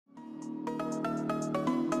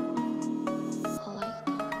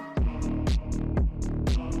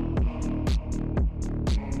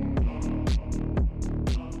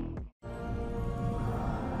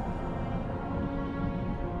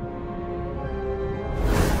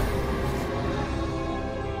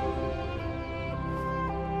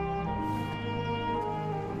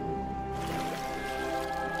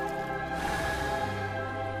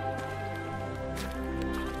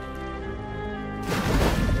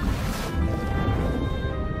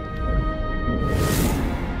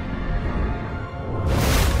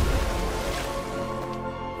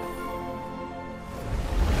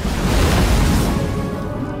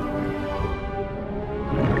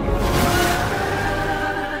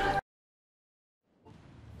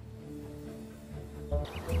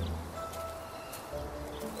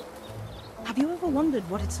ever wondered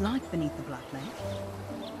what it's like beneath the Black Lake?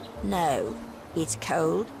 No. It's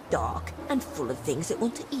cold, dark, and full of things that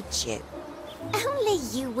want to eat you. Only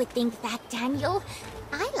you would think that, Daniel.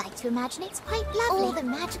 I like to imagine it's quite lovely. All the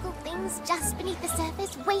magical things just beneath the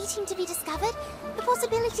surface waiting to be discovered. The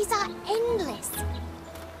possibilities are endless.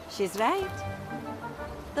 She's right.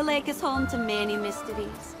 The lake is home to many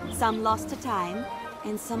mysteries. Some lost to time,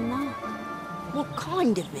 and some not. What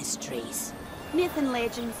kind of mysteries? Myth and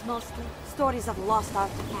legends, mostly. Stories of lost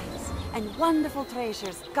artifacts, and wonderful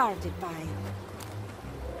treasures guarded by.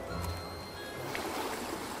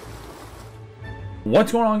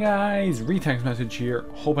 What's going on, guys? Retext message here.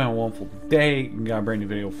 Hope you have a wonderful day. Got a brand new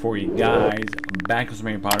video for you guys. I'm back with some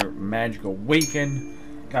Harry Potter Magic Awaken.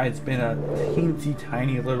 Guys, it's been a teensy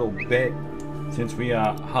tiny little bit since we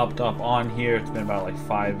hopped up on here. It's been about like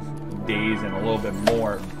 5 days and a little bit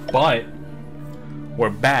more, but we're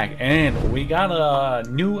back and we got a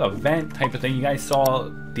new event type of thing. You guys saw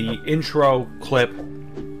the intro clip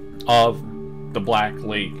of the Black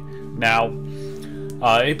Lake. Now,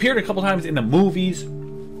 it appeared a couple times in the movies.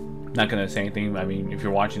 Not gonna say anything. I mean, if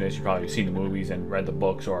you're watching this, you've probably seen the movies and read the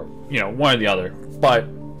books, or you know, one or the other. But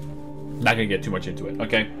not gonna get too much into it.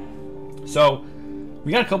 Okay. So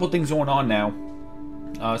we got a couple things going on now.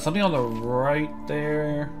 Something on the right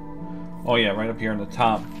there. Oh yeah, right up here on the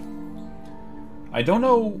top. I don't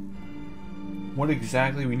know what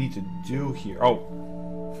exactly we need to do here.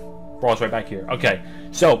 Oh, brawl's right back here. Okay,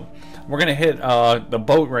 so we're gonna hit the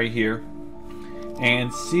boat right here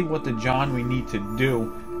and see what the John we need to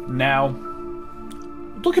do. Now,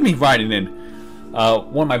 look at me riding in.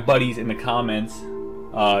 One of my buddies in the comments,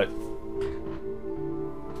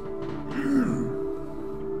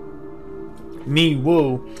 Me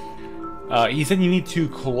Woo, he said you need to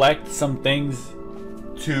collect some things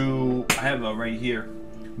to, I have it right here,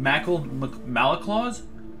 Malaclaws,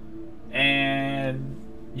 and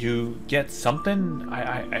you get something.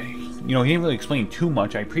 You know, he didn't really explain too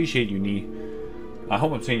much. I appreciate you, Nee. I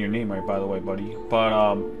hope I'm saying your name right, by the way, buddy.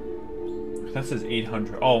 But that says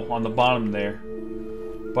 800. Oh, on the bottom there.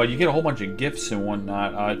 But you get a whole bunch of gifts and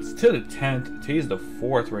whatnot. It's to the 10th. Today's the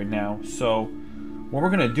 4th right now. So what we're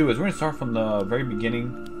gonna do is we're gonna start from the very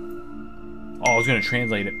beginning. Oh, I was gonna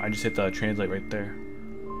translate it. I just hit the translate right there.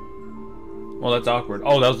 Well, that's awkward.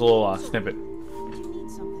 Oh, that was a little snippet.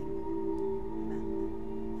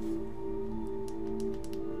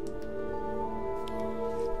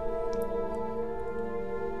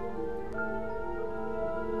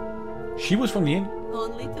 She was from the inn?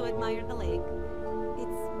 Only to admire the lake.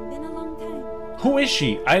 It's been a long time. Who is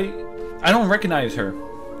she? I don't recognize her.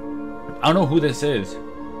 I don't know who this is.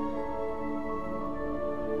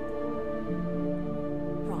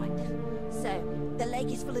 Right. So, the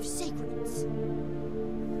lake is full of secrets.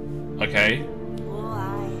 Okay. Oh,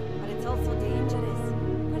 aye. But it's also dangerous.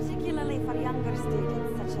 Particularly for younger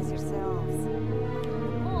students such as yourselves.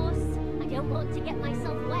 Of course, I don't want to get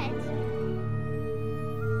myself wet.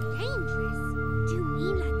 Dangerous? Do you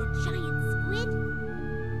mean like the giant squid?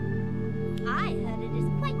 I heard it is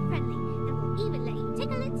quite friendly and will even let you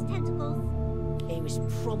tickle its tentacles. He was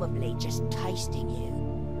probably just tasting you.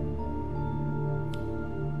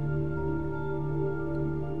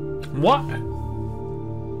 What?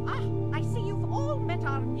 Ah, I see you've all met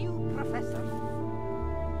our new professor.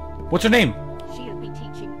 What's her name? She'll be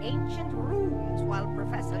teaching ancient runes while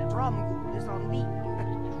Professor Dromgoole is on leave.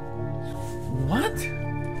 What?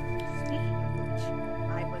 Speaking of which,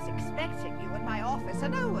 I was expecting you in my office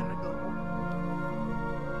an hour ago.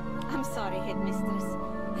 I'm sorry, Headmistress.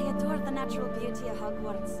 I adore the natural beauty of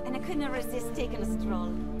Hogwarts, and I couldn't resist taking a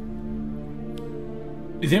stroll.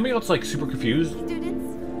 Is anybody else like super confused?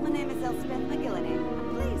 Students, my name is Elspeth McGillany.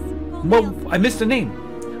 Please, call me Well, Elspeth. I missed the name.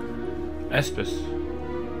 Espis.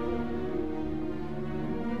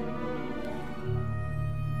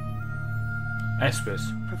 Espis.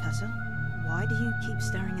 Professor, why do you keep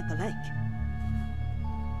staring at the lake?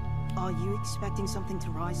 Are you expecting something to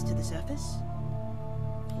rise to the surface?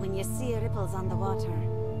 When you see ripples on the water,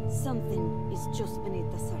 something is just beneath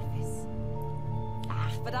the surface.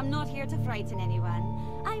 Ah, but I'm not here to frighten anyone.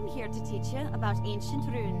 I'm here to teach you about ancient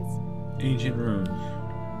runes. Ancient runes.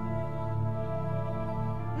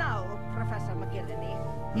 Now, Professor McGillany.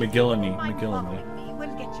 McGillany. McGillany. Me,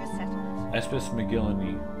 we'll get you settled. Espis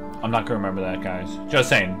McGillany. I'm not gonna remember that, guys. Just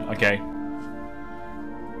saying, okay?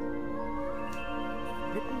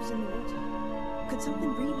 Ripples in the water. Could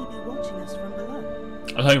something really be watching us from below?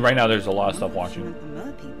 I'll tell you right now, there's a lot of stuff Unless you watching. meant the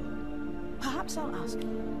mer people. Perhaps I'll ask.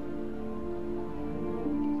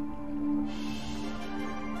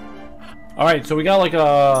 Alright, so we got like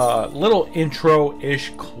a little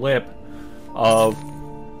intro-ish clip of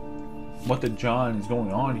what the John is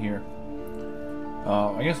going on here.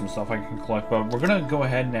 I got some stuff I can collect, but we're gonna go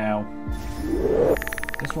ahead now.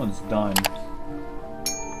 This one's done.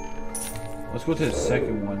 Let's go to the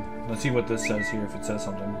second one. Let's see what this says here, if it says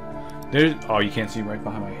something. There's, oh, you can't see right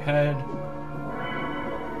behind my head.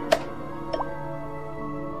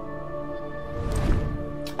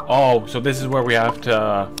 Oh, so this is where we have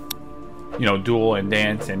to, you know, duel and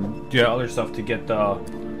dance and do other stuff to get the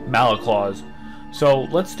Malaclaws. So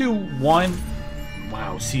let's do one.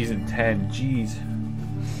 Wow, season 10. Jeez.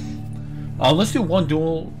 Let's do one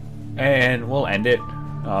duel and we'll end it,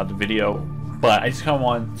 the video. But I just kind of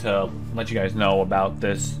want to let you guys know about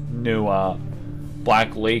this new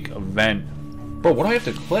Black Lake event. Bro, what do I have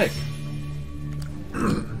to click?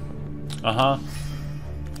 Uh-huh.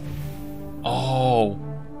 Oh.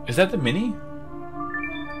 Is that the mini?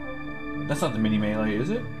 That's not the mini melee, is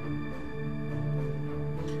it?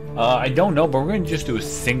 I don't know, but we're going to just do a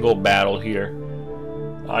single battle here.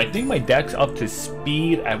 I think my deck's up to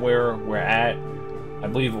speed at where we're at. I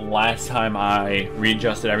believe last time I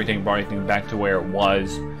readjusted everything, brought everything back to where it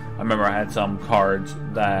was. I remember I had some cards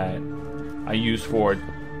that I used for it.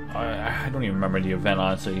 I don't even remember the event,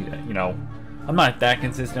 honestly. You know, I'm not that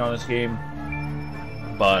consistent on this game.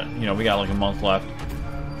 But, you know, we got like a month left.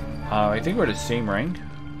 I think we're the same rank.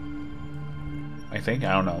 I think,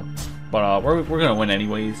 I don't know. But we're gonna win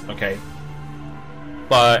anyways, okay.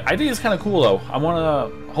 But I think it's kind of cool though. I wanna,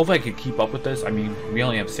 hopefully I could keep up with this. I mean, we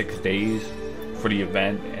only have 6 days for the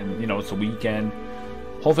event, and you know, it's a weekend.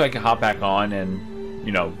 Hopefully I can hop back on and,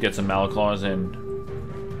 you know, get some Malaclaws and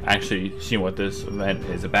actually see what this event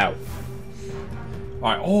is about.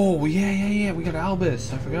 Alright, oh yeah, we got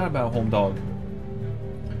Albus. I forgot about Home Dog.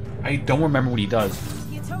 I don't remember what he does.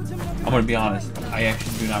 I'm gonna be honest, I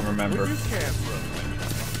actually do not remember.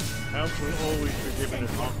 Help will always be given at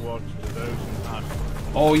Hogwarts to those who ask.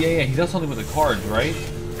 Oh yeah, he does something with the cards, right?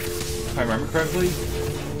 If I remember correctly.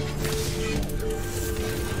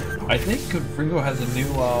 I think Confringo has a new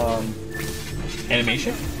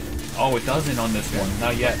animation. Oh, it doesn't on this one,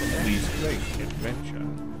 not yet, at least. Great adventure.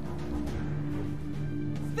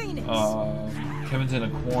 Kevin's in a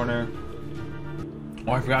corner.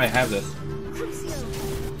 Oh, I forgot I have this.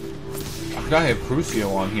 I forgot I have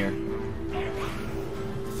Crucio on here.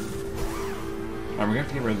 Alright, we're gonna have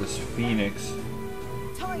to get rid of this Phoenix.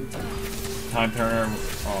 Time Turner.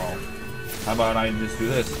 Oh. How about I just do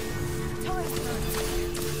this?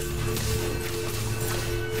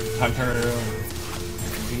 Time Turner.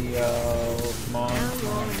 Come on.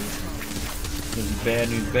 This is Bad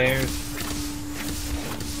News Bears.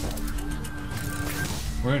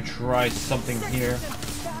 We're gonna try something here.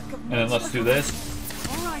 And then let's do this.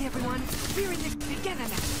 Alright everyone, we're in this together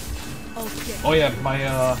now. Okay. Oh yeah, my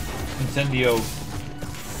Incendio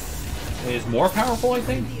is more powerful, I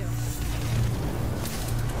think.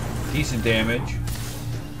 Decent damage.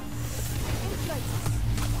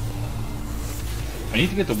 I need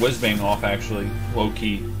to get the Whizbang off, actually, low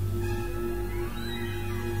key.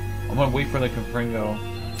 I'm gonna wait for the Confringo.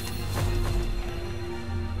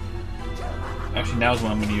 Actually, now's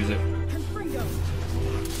when I'm gonna use it.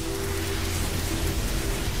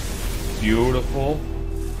 Beautiful.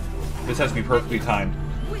 This has to be perfectly timed.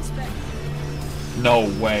 No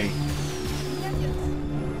way.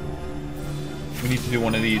 We need to do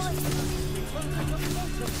one of these.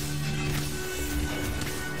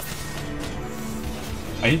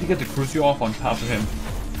 I need to get the Crucio off on top of him.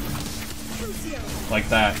 Like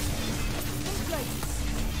that.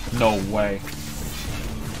 No way.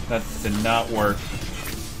 That did not work.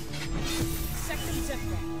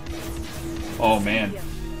 Oh man.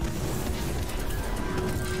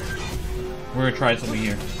 We're gonna try something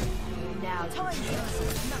here.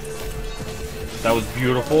 That was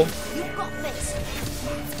beautiful.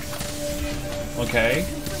 Okay.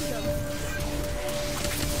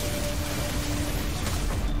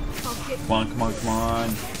 Come on, come on, come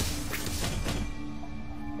on.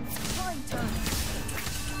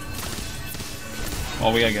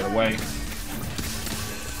 Oh, we gotta get away.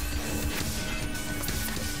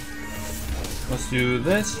 Let's do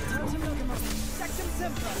this.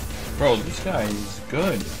 Bro, this guy is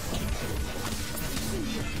good.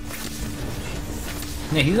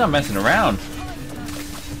 Yeah, he's not messing around.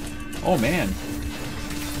 Oh, man.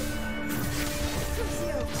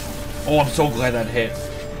 Oh, I'm so glad that hit.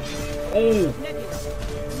 Oh!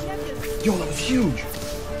 Yo, that was huge!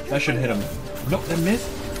 That should hit him. Nope, that missed.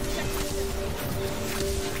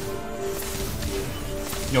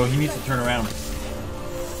 Yo, he needs to turn around.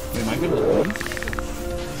 Wait, am I gonna lose?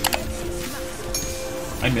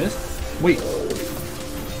 I missed? Wait.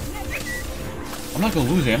 I'm not gonna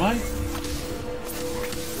lose, am I?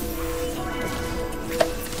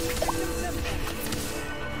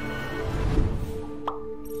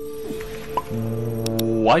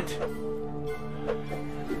 What?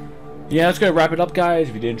 Yeah, that's gonna wrap it up, guys.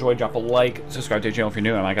 If you did enjoy, drop a like, subscribe to the channel if you're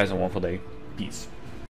new, and my guys, have a wonderful day. Peace.